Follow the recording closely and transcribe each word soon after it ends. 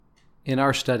In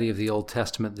our study of the Old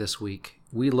Testament this week,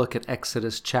 we look at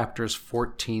Exodus chapters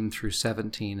 14 through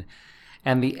 17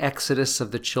 and the exodus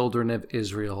of the children of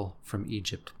Israel from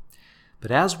Egypt. But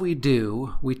as we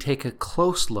do, we take a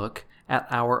close look at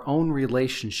our own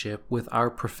relationship with our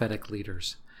prophetic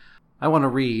leaders. I want to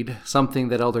read something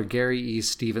that Elder Gary E.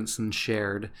 Stevenson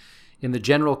shared in the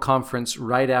General Conference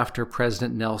right after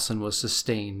President Nelson was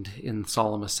sustained in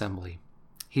solemn assembly.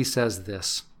 He says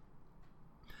this: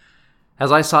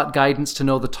 "As I sought guidance to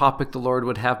know the topic the Lord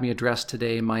would have me address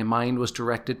today, my mind was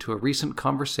directed to a recent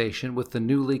conversation with the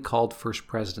newly called First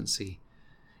Presidency.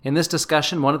 In this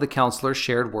discussion, one of the counselors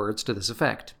shared words to this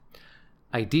effect: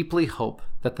 I deeply hope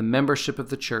that the membership of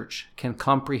the church can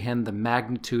comprehend the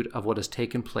magnitude of what has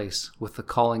taken place with the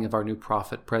calling of our new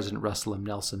prophet, President Russell M.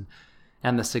 Nelson,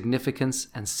 and the significance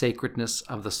and sacredness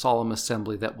of the solemn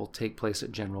assembly that will take place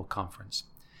at General Conference."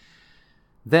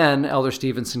 Then Elder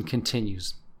Stevenson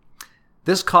continues,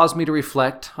 "This caused me to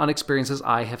reflect on experiences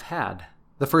I have had.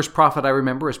 The first prophet I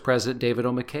remember is President David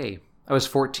O. McKay. I was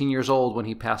 14 years old when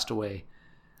he passed away.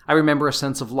 I remember a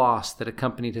sense of loss that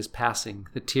accompanied his passing,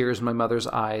 the tears in my mother's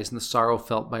eyes, and the sorrow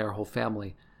felt by our whole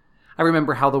family. I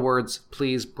remember how the words,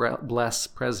 'Please bless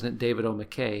President David O.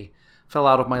 McKay,' fell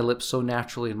out of my lips so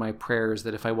naturally in my prayers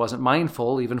that if I wasn't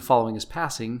mindful, even following his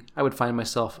passing, I would find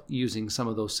myself using some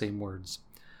of those same words.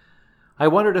 I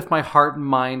wondered if my heart and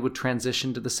mind would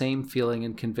transition to the same feeling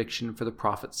and conviction for the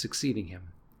prophet succeeding him.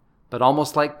 But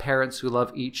almost like parents who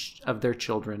love each of their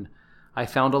children, I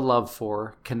found a love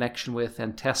for, connection with,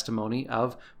 and testimony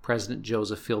of President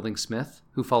Joseph Fielding Smith,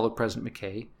 who followed President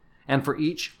McKay, and for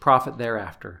each prophet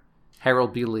thereafter: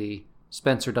 Harold B. Lee,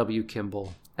 Spencer W.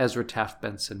 Kimball, Ezra Taft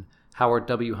Benson, Howard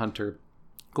W. Hunter,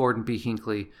 Gordon B.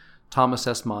 Hinckley, Thomas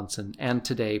S. Monson, and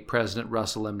today President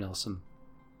Russell M. Nelson.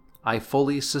 I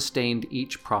fully sustained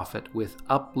each prophet with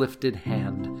uplifted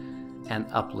hand and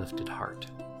uplifted heart."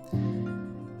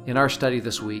 In our study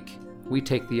this week, we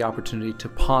take the opportunity to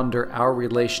ponder our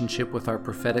relationship with our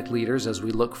prophetic leaders as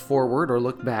we look forward or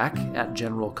look back at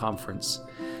General Conference,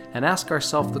 and ask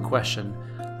ourselves the question,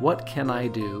 what can I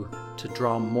do to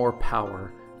draw more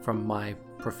power from my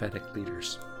prophetic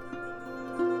leaders?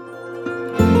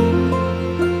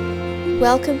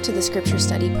 Welcome to the Scripture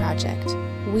Study Project.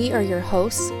 We are your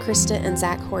hosts, Krista and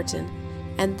Zach Horton,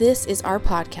 and this is our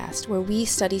podcast where we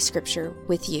study Scripture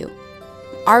with you.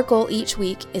 Our goal each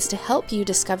week is to help you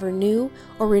discover new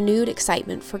or renewed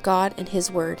excitement for God and His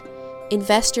Word,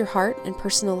 invest your heart and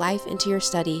personal life into your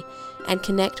study, and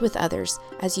connect with others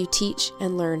as you teach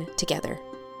and learn together.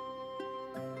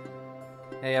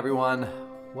 Hey everyone,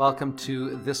 welcome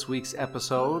to this week's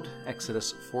episode,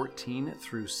 Exodus 14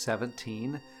 through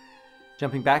 17.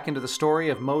 Jumping back into the story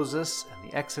of Moses and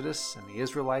the Exodus and the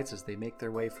Israelites as they make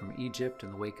their way from Egypt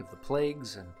in the wake of the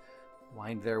plagues and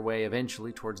wind their way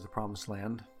eventually towards the Promised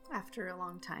Land. After a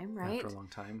long time, right? After a long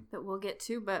time. That we'll get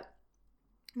to. But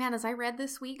man, as I read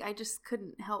this week, I just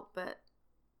couldn't help but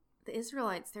the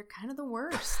Israelites, they're kind of the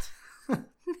worst.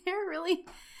 They're really,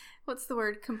 what's the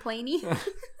word? Complainy?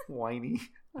 Whiny.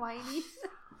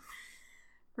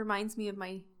 Reminds me of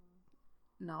my...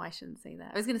 No, I shouldn't say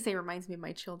that. I was going to say reminds me of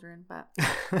my children, but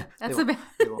that's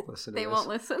they won't listen to They this. won't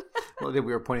listen. Well, we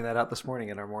were pointing that out this morning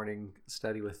in our morning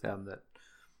study with them, that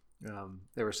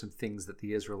there were some things that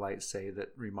the Israelites say that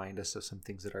remind us of some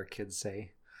things that our kids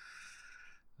say.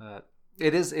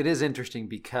 It is interesting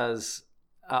because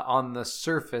on the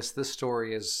surface, this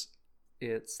story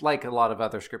it's like a lot of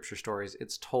other scripture stories.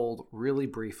 It's told really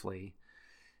briefly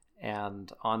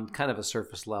and on kind of a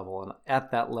surface level. And at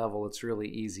that level, it's really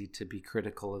easy to be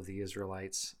critical of the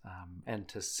Israelites and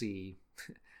to see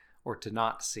or to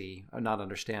not see or not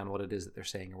understand what it is that they're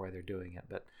saying or why they're doing it.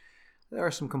 But there are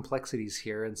some complexities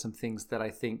here and some things that I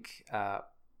think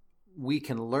we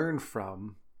can learn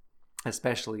from,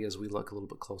 especially as we look a little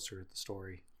bit closer at the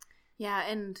story. Yeah,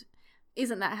 and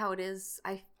isn't that how it is?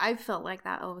 I've felt like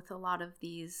that with a lot of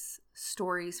these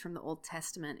stories from the Old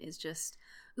Testament is just...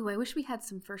 Ooh, I wish we had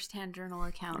some firsthand journal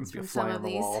accounts from some of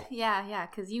these. Yeah,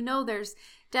 because there's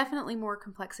definitely more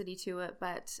complexity to it.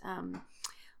 But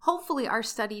hopefully our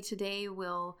study today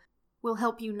will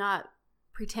help you not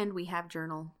pretend we have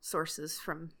journal sources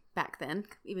from back then,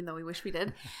 even though we wish we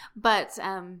did. But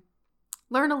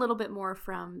learn a little bit more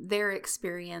from their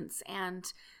experience,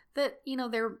 and that,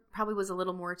 there probably was a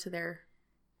little more to their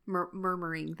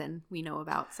murmuring than we know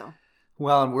about, so...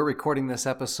 Well, and we're recording this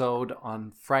episode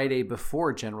on Friday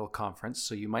before General Conference,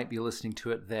 so you might be listening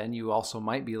to it then. You also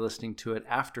might be listening to it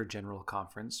after General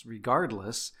Conference.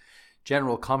 Regardless,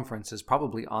 General Conference is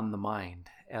probably on the mind.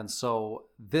 And so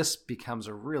this becomes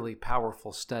a really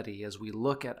powerful study as we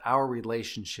look at our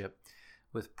relationship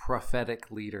with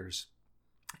prophetic leaders.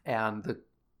 And the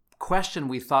question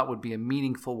we thought would be a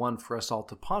meaningful one for us all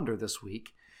to ponder this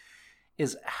week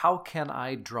is, how can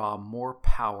I draw more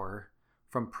power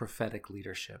from prophetic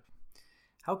leadership?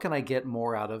 How can I get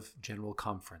more out of General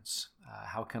Conference?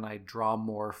 How can I draw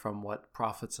more from what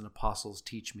prophets and apostles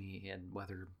teach me, in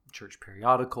whether church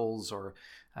periodicals or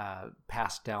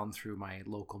passed down through my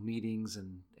local meetings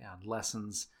and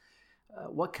lessons?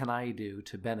 What can I do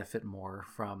to benefit more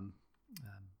from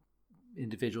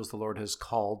individuals the Lord has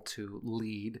called to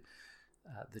lead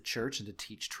the church and to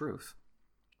teach truth?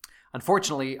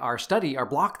 Unfortunately, our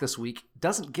block this week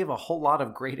doesn't give a whole lot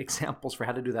of great examples for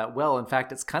how to do that well. In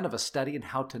fact, it's kind of a study in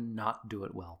how to not do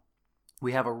it well.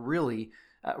 We have a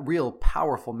real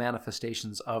powerful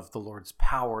manifestations of the Lord's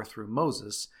power through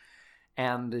Moses,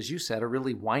 and as you said, a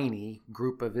really whiny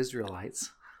group of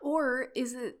Israelites. Or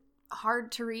is it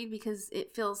hard to read because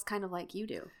it feels kind of like you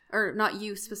do? Or not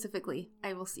you specifically.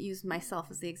 I will use myself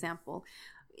as the example.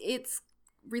 It's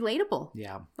relatable.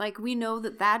 Yeah. Like, we know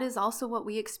that is also what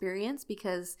we experience,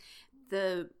 because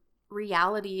the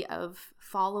reality of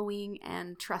following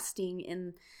and trusting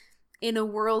in a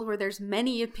world where there's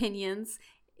many opinions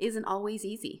isn't always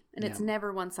easy, and it's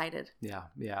never one-sided. Yeah.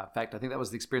 In fact, I think that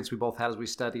was the experience we both had as we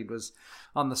studied. Was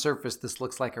on the surface, this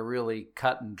looks like a really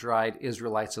cut and dried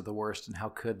Israelites are the worst, and how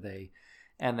could they?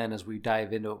 And then as we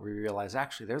dive into it, we realize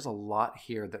actually there's a lot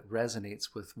here that resonates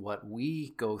with what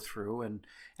we go through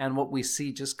and what we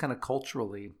see just kind of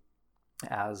culturally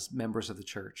as members of the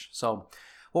church. So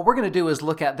what we're going to do is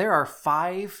look at, there are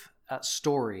 5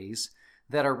 stories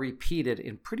that are repeated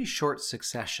in pretty short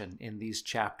succession in these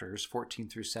chapters, 14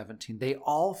 through 17. They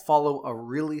all follow a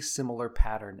really similar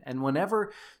pattern. And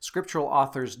whenever scriptural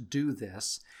authors do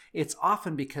this, it's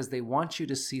often because they want you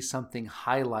to see something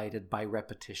highlighted by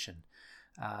repetition.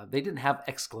 They didn't have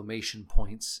exclamation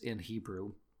points in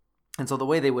Hebrew. And so the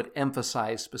way they would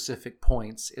emphasize specific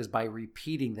points is by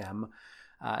repeating them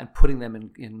and putting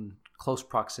them in close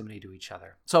proximity to each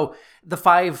other. So the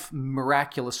 5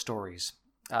 miraculous stories.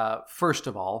 First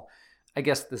of all, I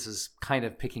guess this is kind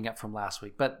of picking up from last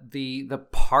week, but the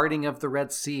parting of the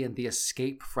Red Sea and the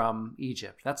escape from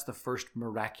Egypt. That's the first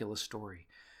miraculous story.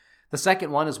 The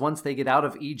second one is once they get out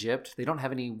of Egypt, they don't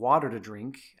have any water to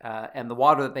drink, and the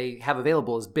water that they have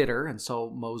available is bitter, and so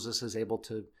Moses is able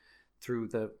to, through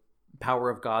the power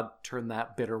of God, turn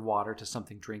that bitter water to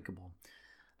something drinkable.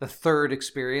 The third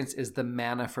experience is the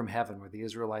manna from heaven, where the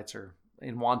Israelites are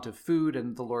in want of food,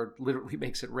 and the Lord literally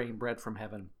makes it rain bread from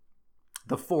heaven.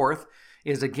 The fourth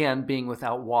is, again, being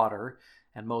without water,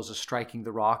 and Moses striking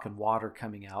the rock and water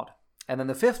coming out. And then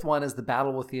the fifth one is the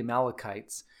battle with the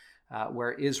Amalekites,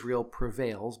 where Israel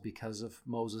prevails because of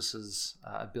Moses'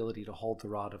 ability to hold the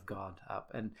rod of God up.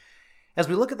 And as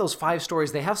we look at those 5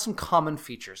 stories, they have some common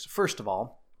features. First of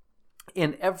all,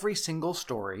 in every single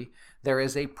story, there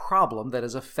is a problem that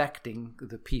is affecting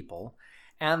the people,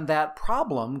 and that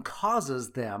problem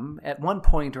causes them, at one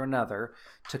point or another,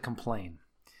 to complain.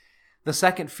 The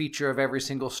second feature of every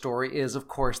single story is, of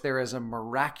course, there is a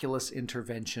miraculous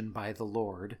intervention by the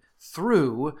Lord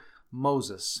through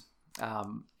Moses.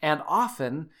 And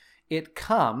often it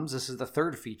comes, this is the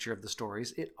third feature of the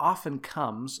stories, it often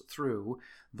comes through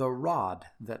the rod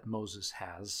that Moses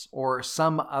has, or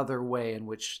some other way in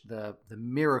which the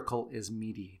miracle is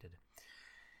mediated.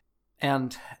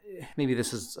 And maybe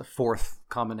this is a fourth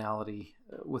commonality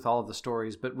with all of the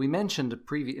stories, but we mentioned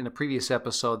in a previous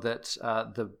episode that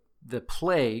the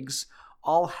plagues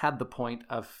all had the point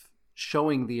of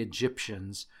showing the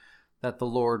Egyptians that the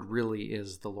Lord really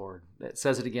is the Lord. It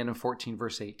says it again in 14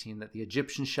 verse 18, that the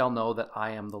Egyptians shall know that I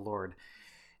am the Lord.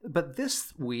 But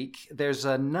this week, there's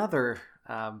another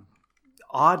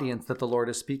audience that the Lord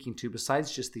is speaking to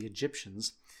besides just the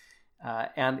Egyptians,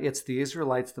 and it's the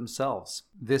Israelites themselves.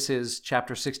 This is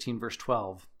chapter 16 verse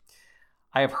 12.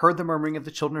 I have heard the murmuring of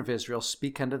the children of Israel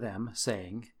speak unto them,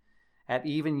 saying, At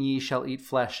even ye shall eat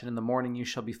flesh, and in the morning you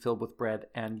shall be filled with bread,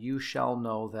 and you shall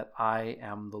know that I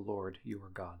am the Lord, your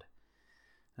God.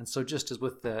 And so just as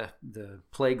with the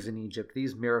plagues in Egypt,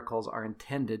 these miracles are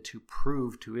intended to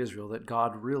prove to Israel that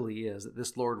God really is, that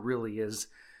this Lord really is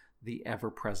the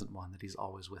ever-present one, that he's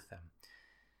always with them.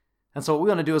 And so what we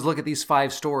want to do is look at these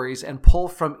 5 stories and pull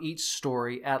from each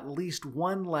story at least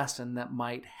one lesson that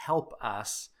might help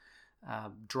us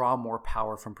draw more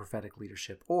power from prophetic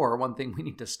leadership, or one thing we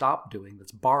need to stop doing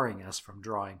that's barring us from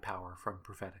drawing power from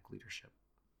prophetic leadership.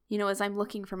 You know, as I'm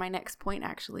looking for my next point,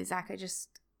 actually, Zach, I just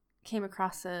came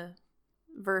across a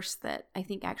verse that I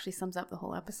think actually sums up the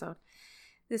whole episode.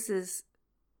 This is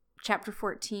chapter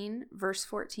 14, verse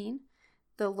 14.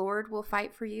 The Lord will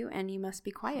fight for you, and you must be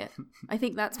quiet. I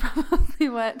think that's probably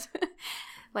what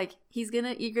Like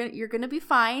you're gonna be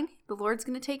fine. The Lord's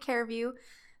gonna take care of you.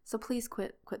 So please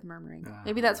quit murmuring.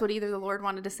 Maybe that's what either the Lord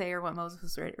wanted to say or what Moses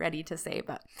was ready to say.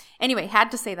 But anyway, had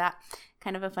to say that.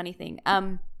 Kind of a funny thing.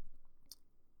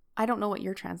 I don't know what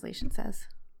your translation says.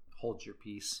 Hold your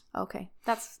peace. Okay.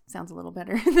 That sounds a little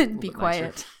better than be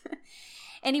quiet.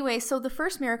 Anyway, so the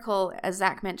first miracle, as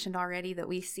Zach mentioned already, that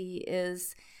we see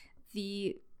is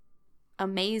the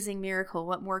amazing miracle.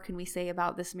 What more can we say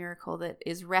about this miracle that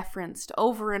is referenced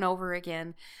over and over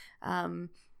again? I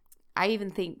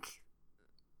even think,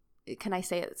 can I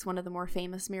say it's one of the more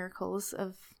famous miracles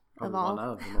of all? One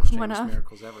of the most famous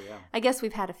miracles ever, yeah. I guess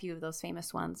we've had a few of those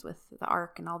famous ones with the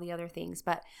ark and all the other things,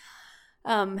 but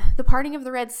the parting of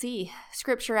the Red Sea,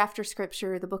 scripture after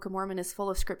scripture, the Book of Mormon is full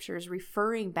of scriptures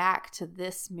referring back to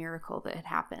this miracle that had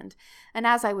happened. And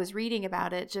as I was reading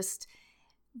about it, just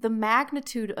the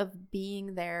magnitude of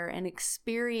being there and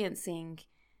experiencing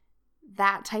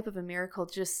that type of a miracle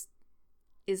just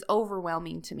is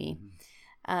overwhelming to me.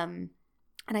 Mm-hmm.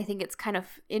 And I think it's kind of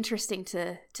interesting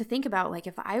to think about, like,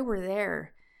 if I were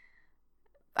there,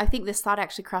 I think this thought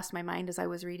actually crossed my mind as I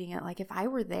was reading it. Like, if I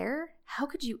were there, how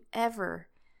could you ever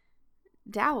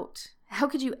doubt? How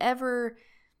could you ever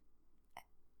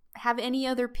have any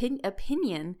other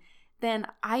opinion than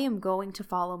I am going to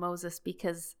follow Moses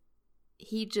because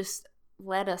he just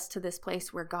led us to this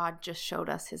place where God just showed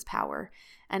us his power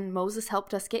and Moses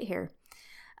helped us get here.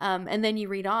 And then you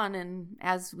read on, and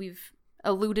as we've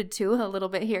alluded to a little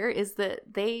bit here, is that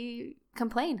they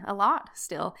complain a lot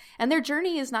still. And their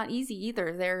journey is not easy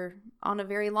either. They're on a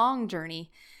very long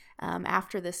journey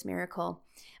after this miracle.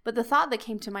 But the thought that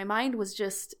came to my mind was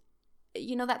just,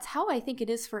 that's how I think it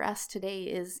is for us today,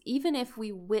 is even if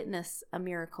we witness a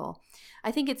miracle,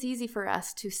 I think it's easy for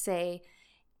us to say,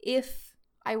 if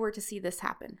I were to see this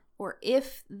happen, or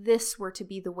if this were to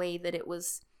be the way that it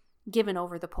was given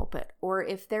over the pulpit, or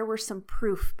if there were some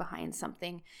proof behind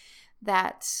something,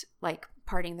 that, like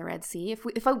parting the Red Sea, if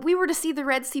we were to see the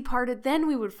Red Sea parted, then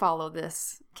we would follow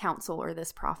this counsel or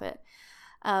this prophet.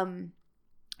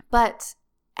 But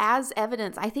as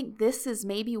evidence, I think this is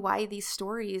maybe why these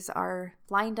stories are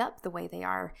lined up the way they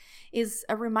are, is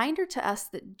a reminder to us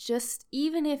that just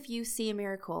even if you see a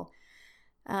miracle,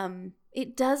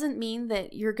 it doesn't mean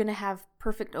that you're going to have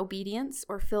perfect obedience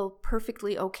or feel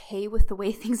perfectly okay with the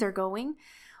way things are going.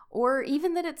 Or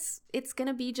even that it's going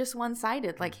to be just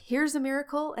one-sided. Like, here's a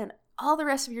miracle and all the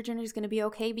rest of your journey is going to be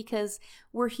okay, because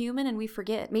we're human and we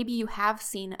forget. Maybe you have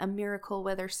seen a miracle,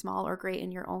 whether small or great,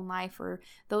 in your own life or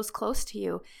those close to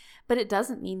you. But it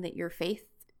doesn't mean that your faith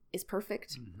is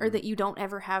perfect, or that you don't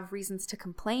ever have reasons to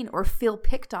complain or feel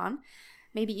picked on,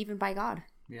 maybe even by God.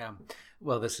 Yeah.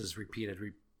 Well, this is repeated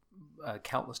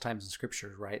countless times in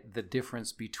Scripture, right? The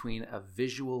difference between a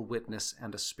visual witness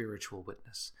and a spiritual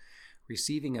witness.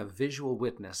 Receiving a visual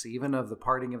witness, even of the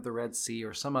parting of the Red Sea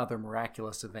or some other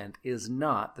miraculous event, is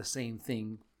not the same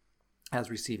thing as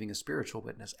receiving a spiritual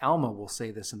witness. Alma will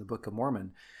say this in the Book of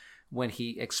Mormon. When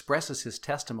he expresses his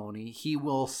testimony, he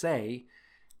will say,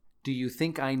 "Do you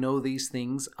think I know these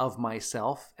things of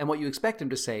myself?" And what you expect him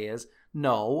to say is,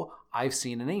 "No, I've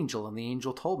seen an angel and the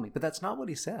angel told me." But that's not what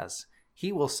he says.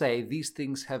 He will say, "These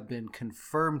things have been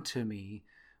confirmed to me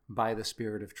by the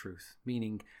Spirit of truth,"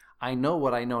 meaning, I know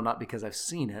what I know not because I've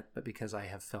seen it, but because I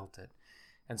have felt it.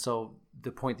 And so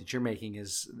the point that you're making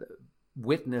is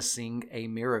witnessing a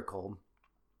miracle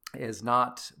is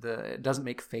not it doesn't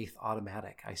make faith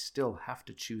automatic. I still have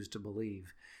to choose to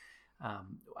believe.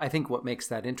 I think what makes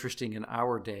that interesting in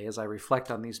our day, as I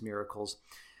reflect on these miracles,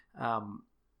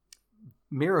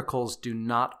 miracles do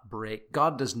not break,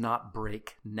 God does not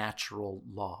break natural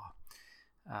law.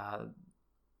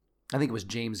 I think it was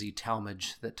James E.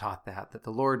 Talmage that taught that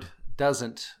the Lord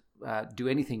doesn't do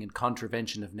anything in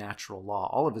contravention of natural law.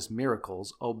 All of his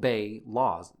miracles obey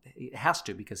laws. It has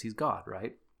to, because he's God,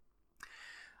 right?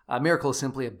 A miracle is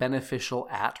simply a beneficial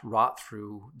act wrought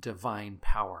through divine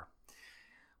power,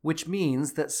 which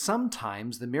means that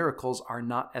sometimes the miracles are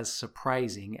not as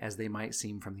surprising as they might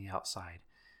seem from the outside.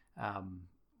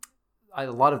 A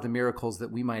lot of the miracles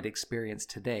that we might experience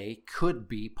today could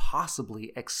be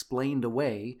possibly explained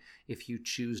away if you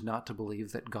choose not to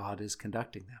believe that God is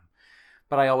conducting them.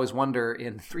 But I always wonder,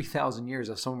 in 3,000 years,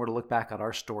 if someone were to look back at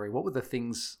our story, what would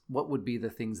be the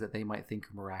things that they might think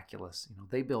are miraculous?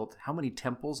 They built how many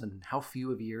temples in how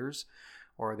few of years?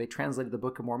 Or they translated the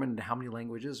Book of Mormon into how many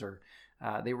languages? Or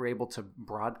they were able to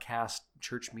broadcast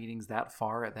church meetings that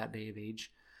far at that day of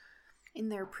age? In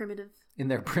their primitive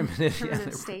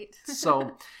state.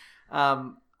 So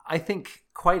I think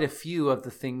quite a few of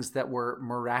the things that were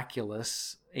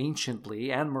miraculous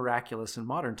anciently and miraculous in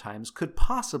modern times could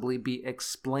possibly be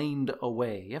explained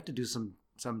away. You have to do some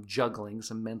juggling,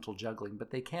 some mental juggling,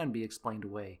 but they can be explained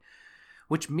away.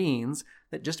 Which means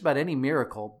that just about any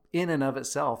miracle in and of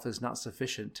itself is not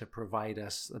sufficient to provide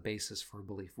us a basis for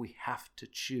belief. We have to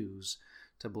choose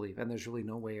to believe. And there's really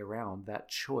no way around that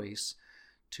choice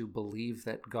to believe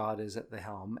that God is at the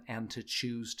helm and to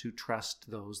choose to trust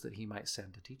those that he might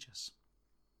send to teach us.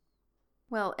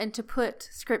 Well, and to put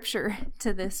scripture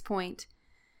to this point,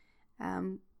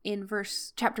 in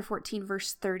chapter 14,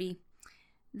 verse 30,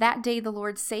 that day the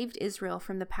Lord saved Israel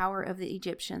from the power of the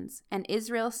Egyptians, and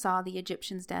Israel saw the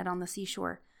Egyptians dead on the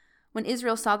seashore. When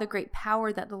Israel saw the great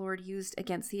power that the Lord used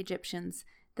against the Egyptians,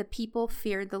 the people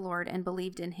feared the Lord and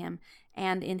believed in him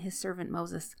and in his servant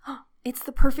Moses. It's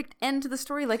the perfect end to the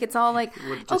story. Like, it's all like,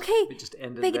 okay,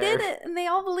 they did it, and they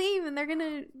all believe, and they're going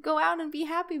to go out and be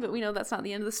happy. But we know that's not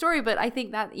the end of the story. But I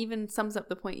think that even sums up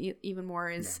the point even more,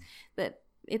 is that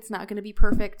it's not going to be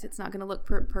perfect. It's not going to look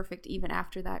perfect even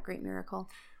after that great miracle.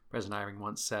 President Eyring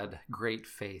once said, great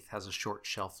faith has a short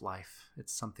shelf life.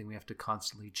 It's something we have to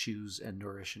constantly choose and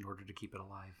nourish in order to keep it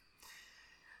alive.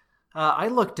 I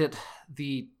looked at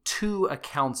the two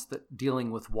accounts that dealing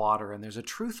with water, and there's a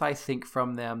truth, I think,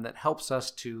 from them that helps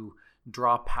us to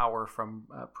draw power from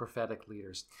prophetic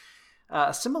leaders.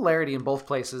 A similarity in both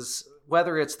places,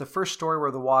 whether it's the first story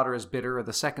where the water is bitter or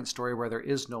the second story where there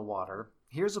is no water.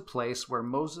 Here's a place where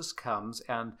Moses comes,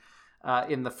 and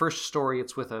in the first story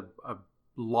it's with a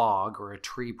log or a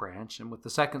tree branch, and with the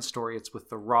second story it's with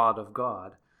the rod of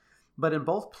God. But in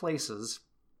both places,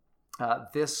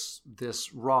 this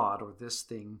rod or this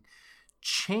thing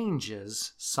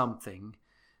changes something,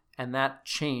 and that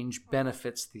change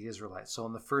benefits the Israelites. So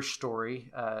in the first story,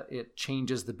 it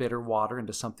changes the bitter water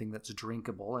into something that's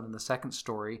drinkable, and in the second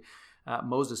story,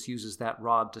 Moses uses that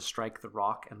rod to strike the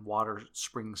rock, and water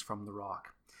springs from the rock.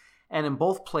 And in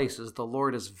both places, the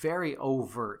Lord is very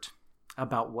overt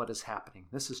about what is happening.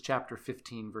 This is chapter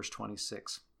 15, verse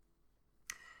 26.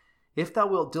 If thou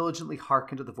wilt diligently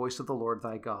hearken to the voice of the Lord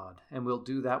thy God, and wilt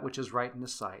do that which is right in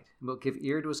his sight, and wilt give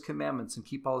ear to his commandments, and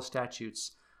keep all his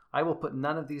statutes, I will put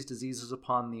none of these diseases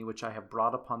upon thee which I have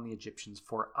brought upon the Egyptians,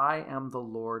 for I am the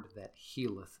Lord that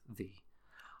healeth thee.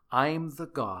 I am the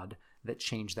God that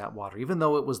changed that water. Even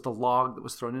though it was the log that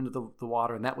was thrown into the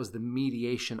water, and that was the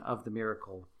mediation of the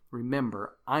miracle,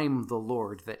 remember, I'm the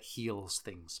Lord that heals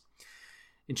things.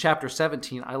 In chapter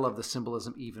 17, I love the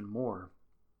symbolism even more.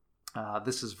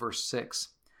 This is verse 6.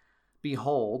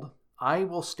 Behold, I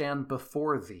will stand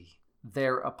before thee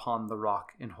there upon the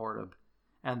rock in Horeb,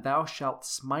 and thou shalt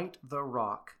smite the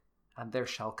rock, and there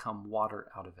shall come water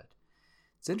out of it.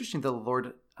 It's interesting that the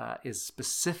Lord is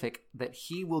specific that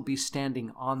he will be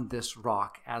standing on this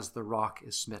rock as the rock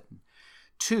is smitten.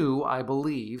 Two, I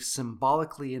believe,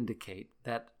 symbolically indicate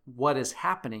that what is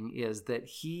happening is that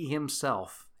he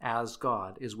himself, as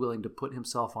God, is willing to put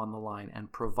himself on the line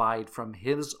and provide from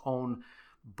his own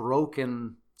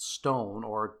broken stone,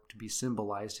 or to be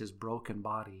symbolized, his broken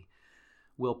body,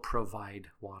 will provide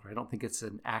water. I don't think it's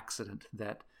an accident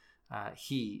that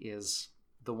he is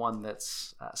the one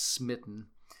that's smitten,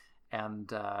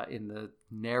 and in the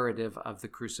narrative of the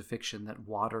crucifixion, that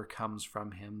water comes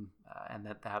from him, and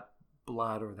that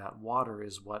blood or that water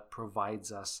is what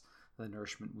provides us the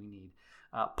nourishment we need.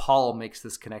 Paul makes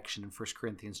this connection in 1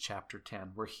 Corinthians chapter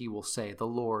 10, where he will say, the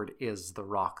Lord is the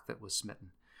rock that was smitten.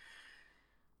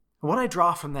 And what I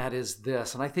draw from that is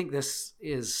this, and I think this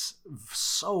is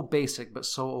so basic but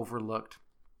so overlooked.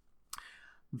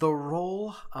 The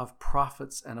role of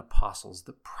prophets and apostles,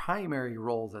 the primary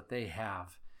role that they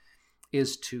have,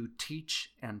 is to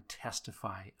teach and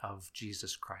testify of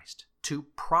Jesus Christ. To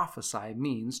prophesy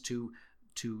means to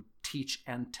teach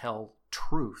and tell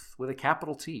truth, with a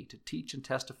capital T, to teach and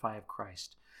testify of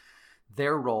Christ.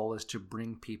 Their role is to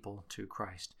bring people to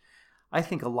Christ. I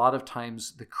think a lot of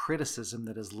times the criticism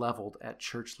that is leveled at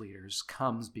church leaders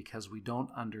comes because we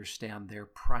don't understand their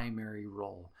primary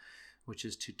role, which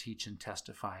is to teach and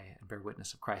testify and bear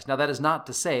witness of Christ. Now, that is not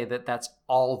to say that that's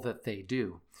all that they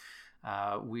do.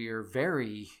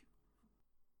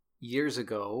 Years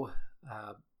ago,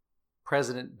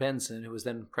 President Benson, who was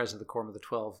then president of the Quorum of the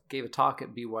 12, gave a talk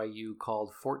at BYU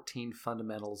called 14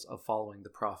 Fundamentals of Following the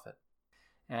Prophet.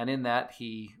 And in that,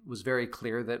 he was very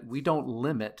clear that we don't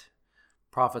limit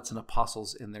prophets and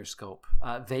apostles in their scope.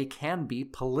 They can be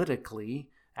politically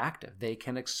active. They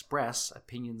can express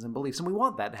opinions and beliefs. And we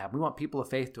want that to happen. We want people of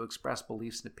faith to express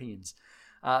beliefs and opinions.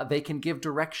 They can give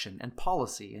direction and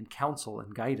policy and counsel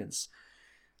and guidance.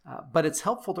 But it's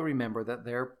helpful to remember that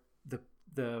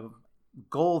the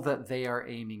goal that they are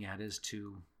aiming at is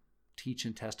to teach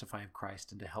and testify of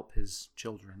Christ and to help his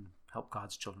children, help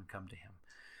God's children come to him.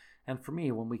 And for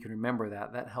me, when we can remember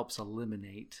that, that helps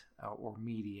eliminate or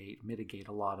mitigate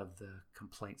a lot of the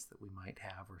complaints that we might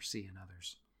have or see in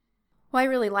others. Well, I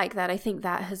really like that. I think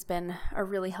that has been a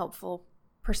really helpful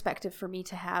perspective for me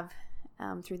to have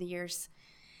through the years.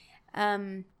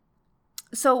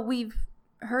 So we've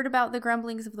heard about the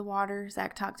grumblings of the water.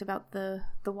 Zach talked about the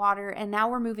water, and now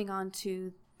we're moving on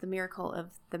to the miracle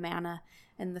of the manna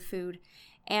and the food.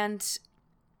 And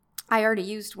I already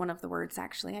used one of the words,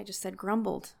 actually. I just said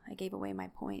grumbled. I gave away my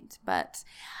point. But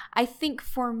I think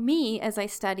for me, as I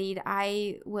studied,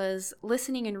 I was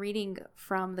listening and reading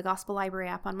from the Gospel Library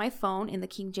app on my phone in the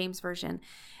King James Version.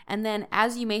 And then,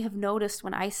 as you may have noticed,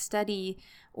 when I study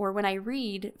or when I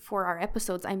read for our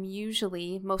episodes, I'm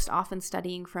usually most often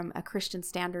studying from a Christian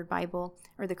Standard Bible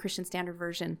or the Christian Standard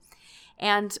Version.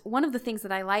 And one of the things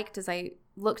that I liked as I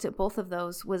looked at both of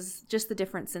those was just the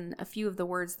difference in a few of the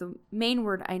words. The main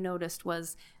word I noticed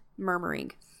was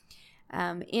murmuring.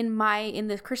 In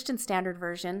the Christian Standard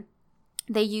Version,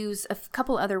 they use a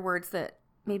couple other words that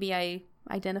maybe I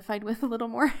identified with a little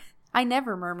more. I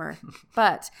never murmur,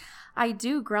 but I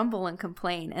do grumble and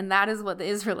complain, and that is what the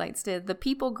Israelites did. The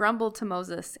people grumbled to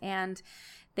Moses, and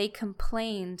they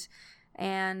complained,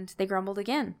 and they grumbled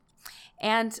again.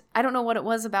 And I don't know what it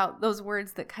was about those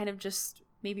words that kind of just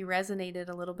maybe resonated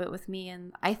a little bit with me.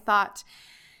 And I thought,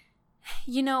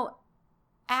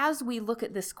 as we look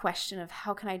at this question of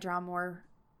how can I draw more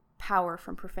power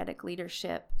from prophetic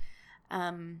leadership,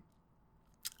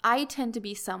 I tend to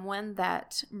be someone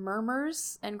that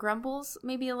murmurs and grumbles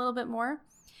maybe a little bit more.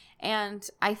 And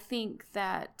I think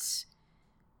that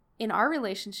in our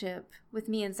relationship with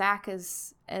me and Zach,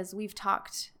 as we've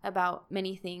talked about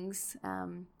many things,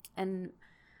 and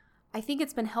I think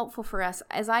it's been helpful for us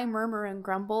as I murmur and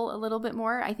grumble a little bit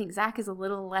more. I think Zach is a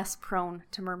little less prone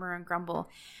to murmur and grumble.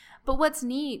 But what's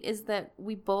neat is that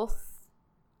we both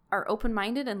are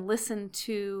open-minded and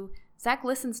Zach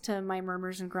listens to my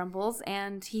murmurs and grumbles,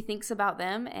 and he thinks about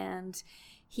them, and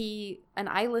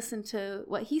I listen to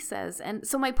what he says. And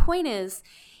so my point is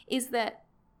that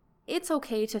it's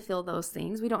okay to feel those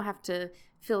things. We don't have to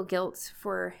feel guilt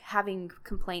for having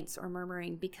complaints or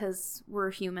murmuring because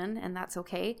we're human, and that's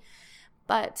okay.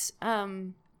 But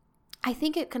I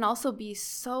think it can also be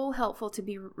so helpful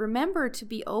to remember to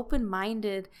be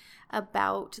open-minded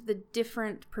about the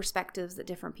different perspectives that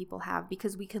different people have,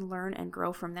 because we can learn and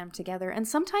grow from them together. And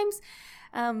sometimes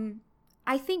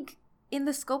I think in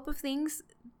the scope of things,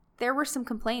 there were some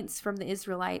complaints from the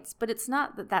Israelites, but it's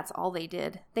not that that's all they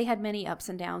did. They had many ups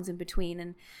and downs in between,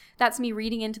 and that's me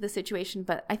reading into the situation,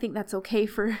 but I think that's okay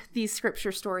for these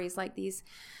scripture stories like these.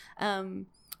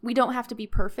 We don't have to be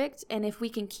perfect, and if we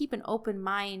can keep an open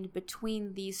mind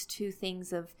between these two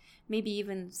things of maybe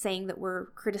even saying that we're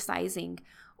criticizing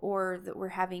or that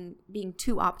we're being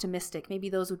too optimistic, maybe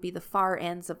those would be the far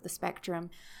ends of the spectrum.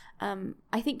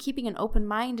 I think keeping an open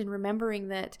mind and remembering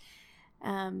that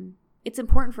it's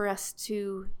important for us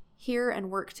to hear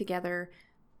and work together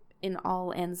in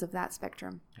all ends of that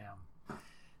spectrum. Yeah.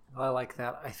 Well, I like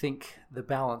that. I think the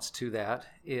balance to that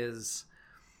is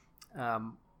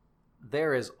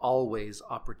there is always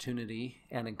opportunity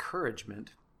and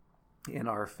encouragement in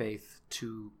our faith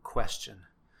to question.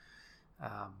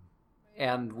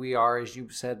 And we are, as you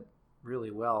said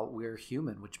really well, we're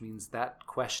human, which means that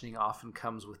questioning often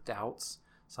comes with doubts,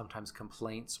 sometimes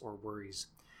complaints or worries.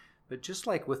 But just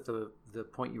like with the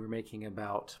point you were making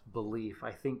about belief,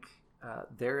 I think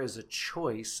there is a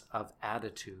choice of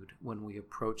attitude when we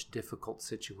approach difficult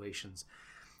situations.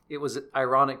 It was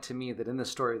ironic to me that in the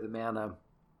story of the manna,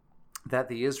 that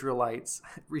the Israelites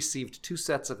received two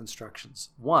sets of instructions.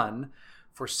 One,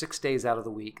 for 6 days out of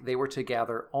the week, they were to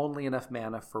gather only enough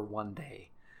manna for one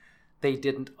day. They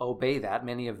didn't obey that.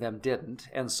 Many of them didn't.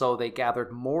 And so they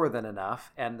gathered more than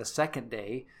enough. And the second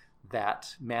day,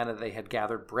 that manna they had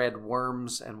gathered bred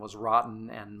worms and was rotten,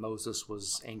 and Moses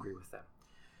was angry with them.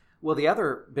 Well, the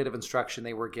other bit of instruction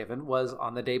they were given was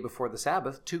on the day before the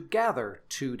Sabbath to gather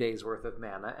 2 days worth of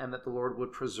manna, and that the Lord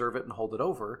would preserve it and hold it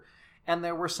over. And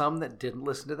there were some that didn't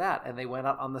listen to that, and they went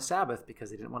out on the Sabbath because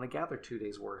they didn't want to gather 2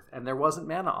 days worth, and there wasn't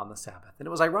manna on the Sabbath. And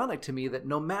it was ironic to me that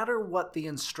no matter what the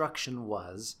instruction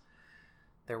was,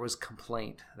 there was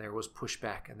complaint, there was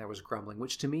pushback, and there was grumbling,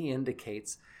 which to me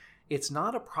indicates it's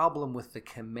not a problem with the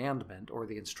commandment or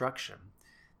the instruction.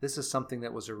 This is something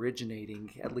that was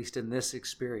originating, at least in this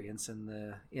experience, in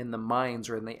the minds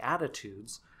or in the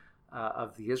attitudes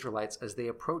of the Israelites as they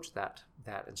approached that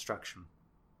instruction.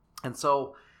 And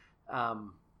so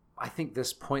I think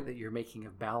this point that you're making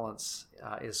of balance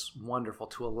is wonderful,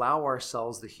 to allow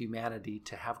ourselves the humanity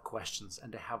to have questions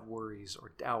and to have worries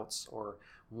or doubts or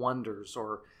wonders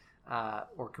or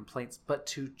complaints, but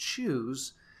to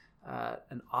choose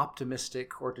an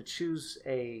optimistic or to choose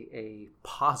a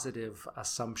positive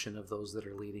assumption of those that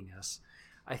are leading us,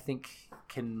 I think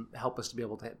can help us to be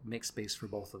able to make space for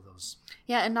both of those.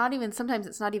 Yeah, and sometimes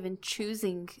it's not even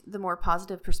choosing the more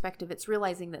positive perspective. It's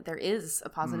realizing that there is a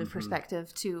positive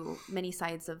perspective to many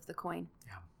sides of the coin.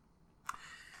 Yeah.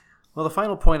 Well, the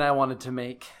final point I wanted to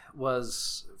make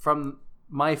was from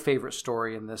my favorite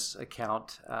story in this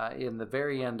account. In the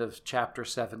very end of chapter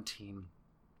 17,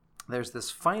 there's this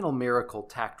final miracle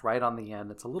tacked right on the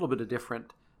end. It's a little bit a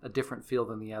different feel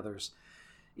than the others.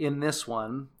 In this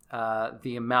one,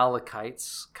 the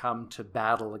Amalekites come to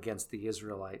battle against the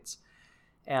Israelites.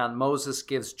 And Moses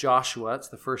gives Joshua, it's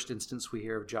the first instance we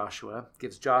hear of Joshua,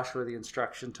 gives Joshua the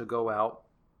instruction to go out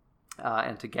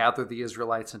and to gather the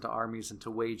Israelites into armies and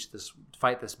to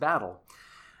fight this battle.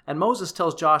 And Moses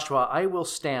tells Joshua, I will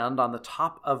stand on the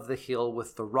top of the hill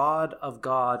with the rod of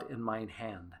God in mine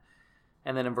hand.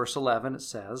 And then in verse 11 it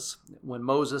says, when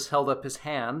Moses held up his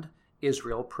hand,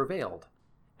 Israel prevailed.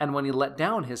 And when he let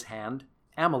down his hand,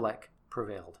 Amalek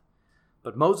prevailed.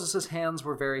 But Moses' hands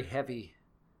were very heavy.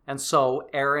 And so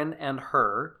Aaron and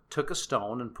Hur took a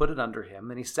stone and put it under him,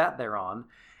 and he sat thereon,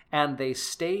 and they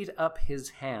stayed up his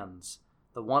hands,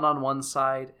 the one on one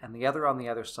side and the other on the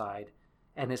other side,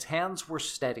 and his hands were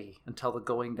steady until the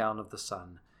going down of the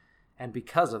sun. And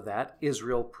because of that,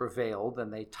 Israel prevailed,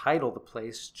 and they title the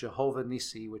place Jehovah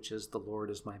Nissi, which is the Lord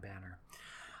is my banner.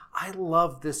 I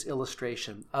love this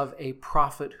illustration of a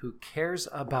prophet who cares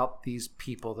about these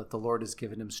people that the Lord has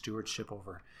given him stewardship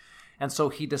over. And so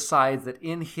he decides that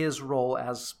in his role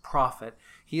as prophet,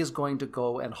 he is going to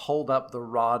go and hold up the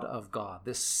rod of God,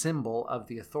 this symbol of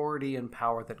the authority and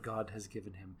power that God has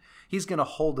given him. He's going to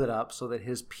hold it up so that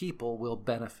his people will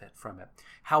benefit from it.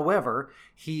 However,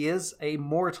 he is a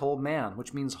mortal man,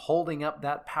 which means holding up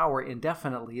that power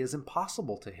indefinitely is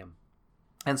impossible to him.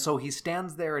 And so he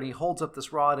stands there and he holds up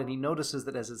this rod, and he notices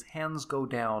that as his hands go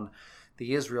down,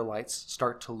 the Israelites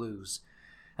start to lose.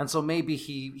 And so maybe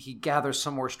he gathers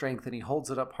some more strength and he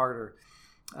holds it up harder.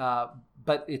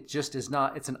 But it just is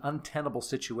not, it's an untenable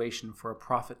situation for a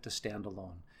prophet to stand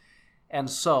alone. And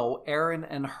so Aaron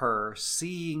and Hur,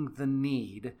 seeing the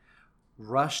need,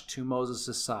 rush to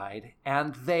Moses' side,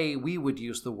 and we would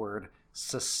use the word,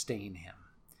 sustain him.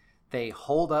 They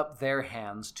hold up their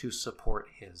hands to support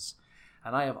his.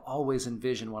 And I have always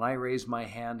envisioned when I raise my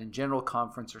hand in general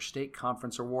conference or state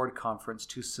conference or ward conference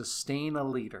to sustain a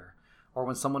leader, or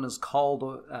when someone is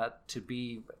called to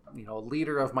be, a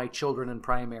leader of my children in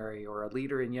primary or a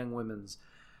leader in young women's,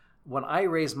 when I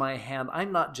raise my hand,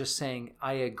 I'm not just saying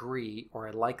I agree or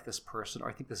I like this person or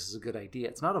I think this is a good idea.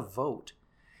 It's not a vote.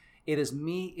 It is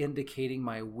me indicating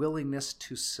my willingness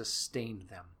to sustain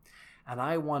them. And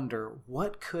I wonder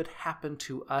what could happen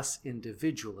to us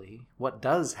individually, what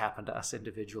does happen to us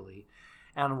individually,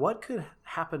 and what could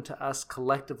happen to us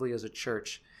collectively as a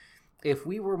church if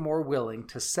we were more willing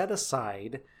to set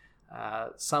aside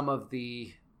some of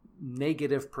the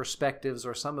negative perspectives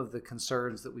or some of the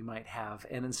concerns that we might have,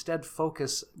 and instead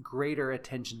focus greater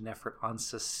attention and effort on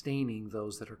sustaining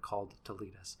those that are called to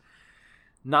lead us.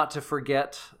 Not to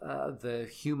forget the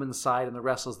human side and the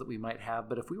wrestles that we might have,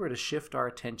 but if we were to shift our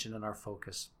attention and our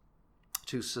focus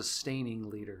to sustaining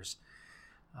leaders,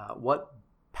 what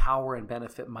power and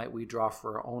benefit might we draw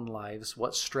for our own lives?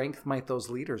 What strength might those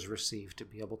leaders receive to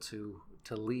be able to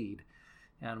lead?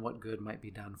 And what good might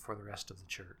be done for the rest of the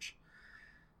church?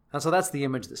 And so that's the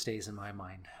image that stays in my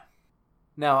mind.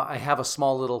 Now, I have a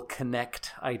small little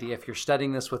connect idea. If you're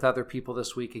studying this with other people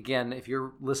this week, again, if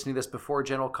you're listening to this before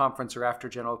General Conference or after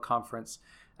General Conference,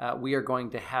 we are going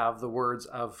to have the words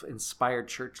of inspired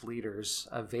church leaders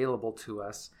available to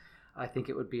us. I think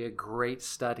it would be a great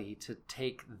study to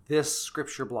take this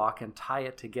scripture block and tie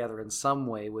it together in some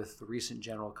way with the recent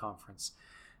General Conference,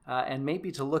 and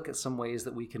maybe to look at some ways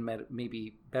that we can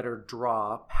maybe better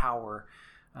draw power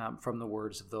from the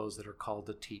words of those that are called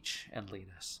to teach and lead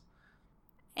us.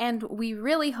 And we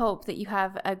really hope that you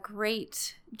have a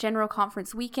great General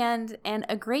Conference weekend and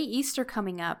a great Easter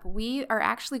coming up. We are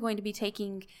actually going to be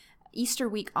taking Easter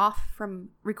week off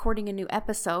from recording a new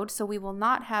episode, so we will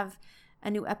not have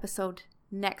a new episode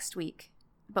next week,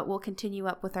 but we'll continue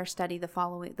up with our study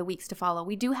the weeks to follow.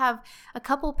 We do have a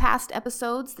couple past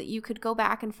episodes that you could go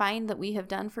back and find that we have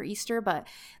done for Easter, but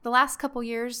the last couple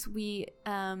years we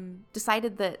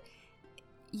decided that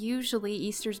usually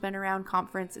Easter's been around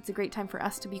conference. It's a great time for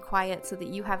us to be quiet so that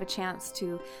you have a chance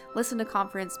to listen to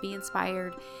conference, be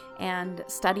inspired, and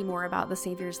study more about the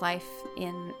Savior's life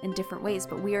in different ways.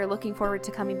 But we are looking forward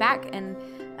to coming back and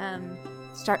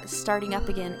starting up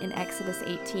again in Exodus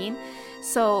 18.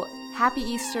 So happy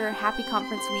Easter, happy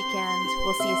conference weekend.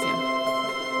 We'll see you soon.